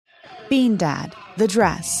Bean Dad, The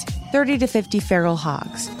Dress, 30 to 50 Feral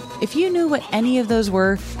Hogs. If you knew what any of those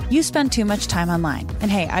were, you spend too much time online.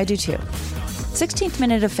 And hey, I do too. 16th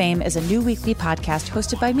Minute of Fame is a new weekly podcast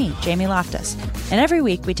hosted by me, Jamie Loftus. And every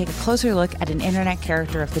week we take a closer look at an internet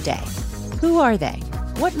character of the day. Who are they?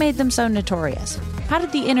 What made them so notorious? How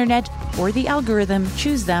did the internet or the algorithm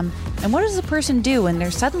choose them? And what does a person do when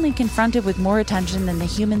they're suddenly confronted with more attention than the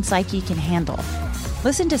human psyche can handle?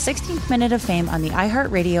 Listen to 16th Minute of Fame on the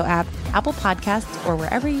iHeartRadio app, Apple Podcasts, or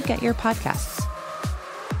wherever you get your podcasts.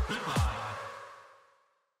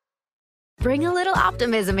 Bring a little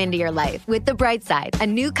optimism into your life with The Bright Side, a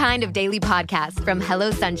new kind of daily podcast from Hello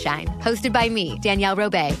Sunshine, hosted by me, Danielle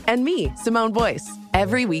Robay. And me, Simone Boyce.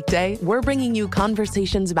 Every weekday, we're bringing you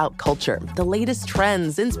conversations about culture, the latest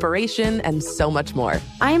trends, inspiration, and so much more.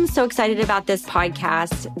 I am so excited about this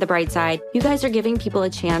podcast, The Bright Side. You guys are giving people a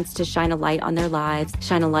chance to shine a light on their lives,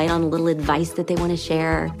 shine a light on a little advice that they want to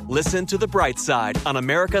share. Listen to The Bright Side on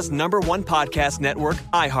America's #1 podcast network,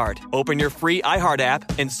 iHeart. Open your free iHeart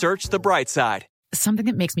app and search The Bright Side. Something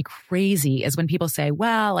that makes me crazy is when people say,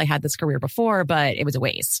 well, I had this career before, but it was a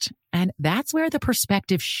waste. And that's where the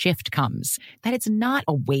perspective shift comes, that it's not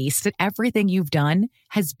a waste, that everything you've done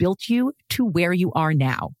has built you to where you are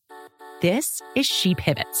now. This is She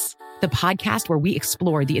Pivots, the podcast where we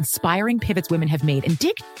explore the inspiring pivots women have made and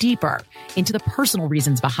dig deeper into the personal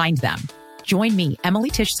reasons behind them. Join me, Emily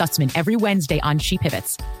Tish Sussman, every Wednesday on She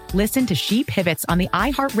Pivots. Listen to She Pivots on the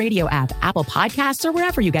iHeartRadio app, Apple Podcasts, or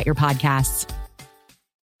wherever you get your podcasts.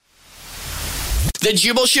 The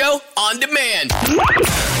Jubal Show on demand.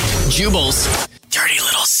 Jubal's dirty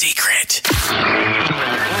little secret.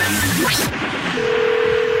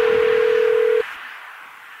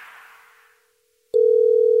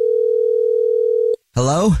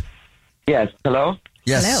 Hello? Yes, hello?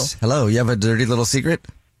 Yes. Hello. You have a dirty little secret?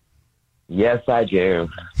 Yes, I do.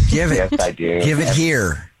 Give it. Yes, I do. Give it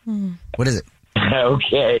here. What is it?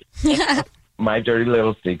 Okay. My dirty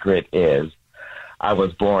little secret is I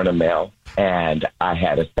was born a male, and I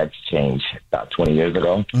had a sex change about 20 years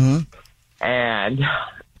ago. Mm-hmm. And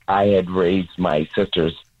I had raised my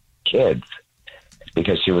sister's kids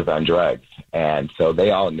because she was on drugs. And so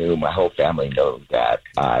they all knew, my whole family knows that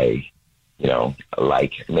I,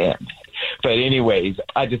 like men. But anyways,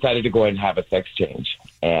 I decided to go ahead and have a sex change,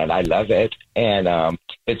 and I love it. And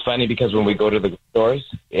it's funny because when we go to the stores,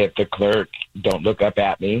 if the clerk don't look up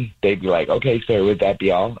at me, they'd be like, okay, sir, would that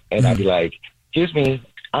be all? And I'd be like, excuse me,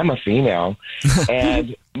 I'm a female.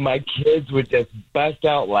 And my kids would just bust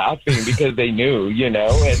out laughing because they knew, and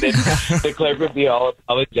then the clerk would be all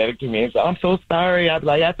apologetic to me and say, I'm so sorry. I'd be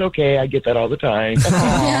like, that's okay. I get that all the time.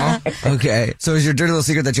 Okay. So is your dirty little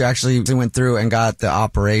secret that you actually went through and got the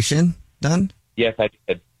operation done? Yes, I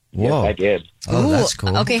did. Whoa. Yes, I did. Oh, that's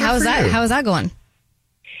cool. Okay, how is that? How is that going?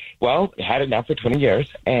 Well, had it now for 20 years,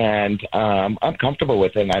 and I'm comfortable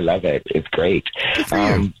with it, and I love it. It's great.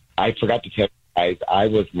 I forgot to tell you guys, I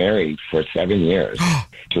was married for 7 years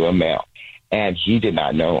to a male, and he did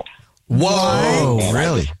not know. Whoa,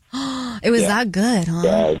 really? It was that good, huh?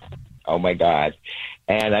 Yes. Oh, my God.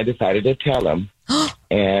 And I decided to tell him,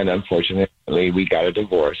 and unfortunately, we got a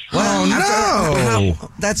divorce. Well, no!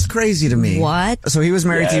 That's crazy to me. What? So he was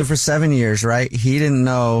married to you for 7 years, right? He didn't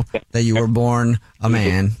know that you were born a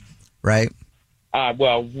man, right?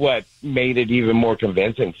 Well, what made it even more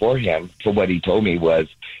convincing for him, for what he told me, was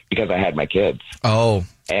because I had my kids. Oh.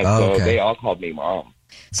 And so they all called me mom.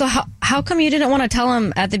 So how come you didn't want to tell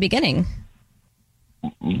him at the beginning?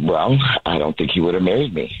 Well, I don't think he would have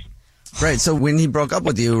married me. Right. So when he broke up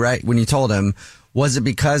with you, right, when you told him, was it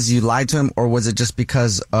because you lied to him, or was it just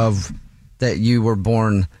because of that you were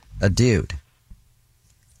born a dude?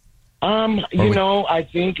 I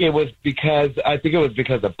think it was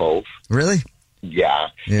because of both. Really? Yeah.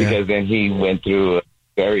 Because then he went through a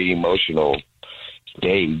very emotional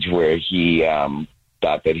stage where he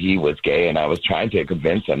thought that he was gay, and I was trying to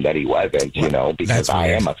convince him that he wasn't, because I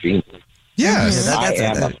am a female. Yes, I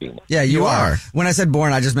am a female. Yeah, you are. When I said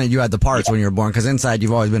born, I just meant you had the parts when you were born, because inside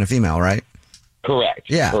you've always been a female, right? Correct.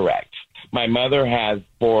 Yeah. Correct. My mother has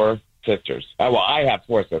 4 sisters. Well, I have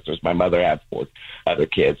 4 sisters. My mother has 4 other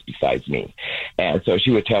kids besides me. And so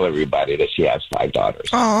she would tell everybody that she has 5 daughters.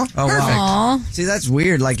 Oh, perfect. Aww. See, that's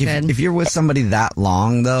weird. Like, if you're with somebody that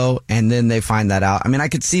long, though, and then they find that out, I mean, I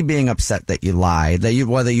could see being upset that you lied,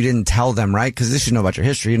 whether you didn't tell them, right? Because they should know about your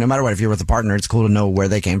history. No matter what, if you're with a partner, it's cool to know where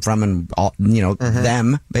they came from and, all,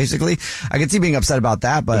 them, basically. I could see being upset about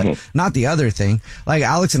that, but not the other thing. Like,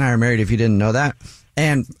 Alex and I are married, if you didn't know that.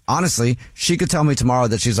 And honestly, she could tell me tomorrow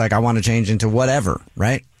that she's like, I want to change into whatever,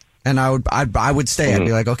 right? And I would stay. I'd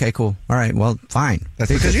be like, okay, cool. All right, well, fine.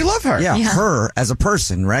 That's because you love her. Yeah, her as a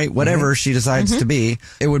person, right? Whatever she decides to be.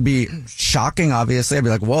 It would be shocking, obviously. I'd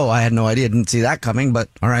be like, whoa, I had no idea. Didn't see that coming. But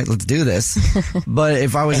all right, let's do this. But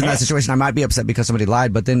if I was in that situation, I might be upset because somebody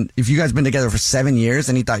lied. But then if you guys been together for 7 years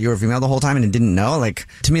and he thought you were female the whole time and didn't know, like,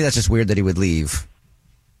 to me, that's just weird that he would leave.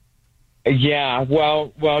 Yeah,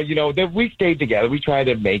 well, we stayed together. We tried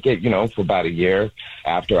to make it, for about a year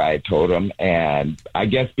after I had told him. And I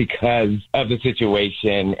guess because of the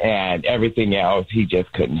situation and everything else, he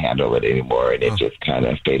just couldn't handle it anymore. And it just kind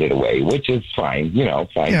of faded away, which is fine,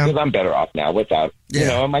 fine. Because I'm better off now without,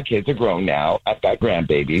 and my kids are grown now. I've got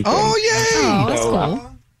grandbabies. Oh, yay! Oh, that's cool.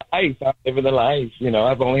 I'm living the life.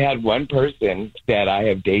 I've only had one person that I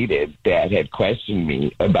have dated that had questioned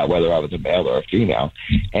me about whether I was a male or a female.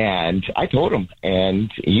 And I told him,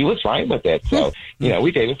 and he was fine with it. So,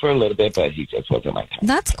 we dated for a little bit, but he just wasn't my type.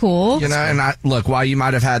 That's cool. And look, while you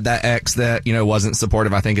might have had that ex that, wasn't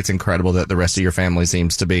supportive, I think it's incredible that the rest of your family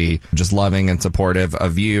seems to be just loving and supportive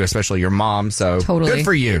of you, especially your mom. So good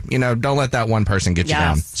for you. Don't let that one person get you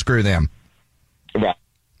down. Screw them. Right.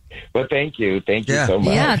 Well, thank you. Thank you so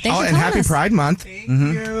much. Yeah, thank you. And happy Pride Month. Thank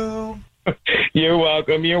you. You're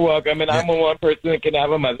welcome. You're welcome. And I'm one person that can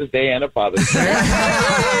have a Mother's Day and a Father's Day.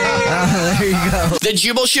 There you go. The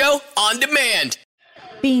Jubal Show on demand.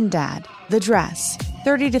 Bean Dad, The Dress,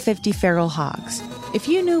 30 to 50 Feral Hogs. If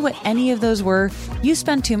you knew what any of those were, you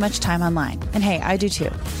spend too much time online. And hey, I do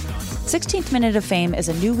too. 16th Minute of Fame is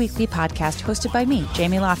a new weekly podcast hosted by me,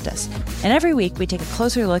 Jamie Loftus. And every week we take a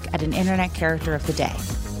closer look at an internet character of the day.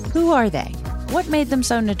 Who are they? What made them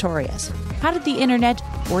so notorious? How did the internet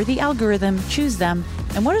or the algorithm choose them?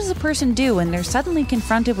 And what does a person do when they're suddenly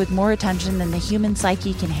confronted with more attention than the human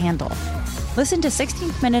psyche can handle? Listen to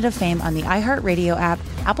 16th Minute of Fame on the iHeartRadio app,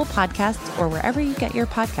 Apple Podcasts, or wherever you get your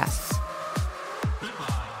podcasts.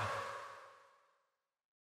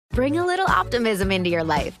 Bring a little optimism into your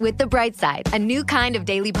life with The Bright Side, a new kind of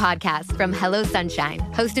daily podcast from Hello Sunshine,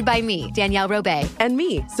 hosted by me, Danielle Robay. And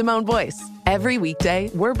me, Simone Boyce. Every weekday,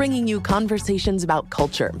 we're bringing you conversations about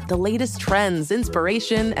culture, the latest trends,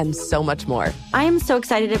 inspiration, and so much more. I am so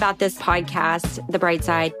excited about this podcast, The Bright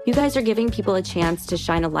Side. You guys are giving people a chance to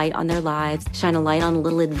shine a light on their lives, shine a light on a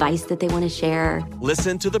little advice that they want to share.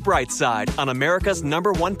 Listen to The Bright Side on America's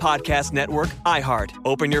 #1 podcast network, iHeart.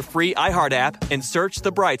 Open your free iHeart app and search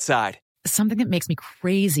The Bright Side. Something that makes me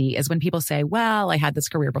crazy is when people say, well, I had this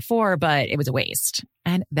career before, but it was a waste.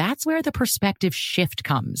 And that's where the perspective shift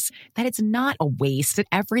comes, that it's not a waste, that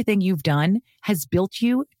everything you've done has built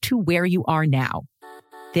you to where you are now.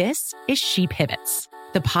 This is She Pivots,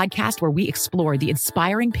 the podcast where we explore the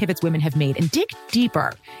inspiring pivots women have made and dig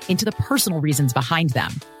deeper into the personal reasons behind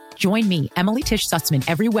them. Join me, Emily Tish Sussman,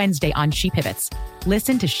 every Wednesday on She Pivots.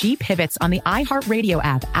 Listen to She Pivots on the iHeartRadio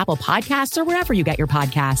app, Apple Podcasts, or wherever you get your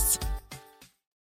podcasts.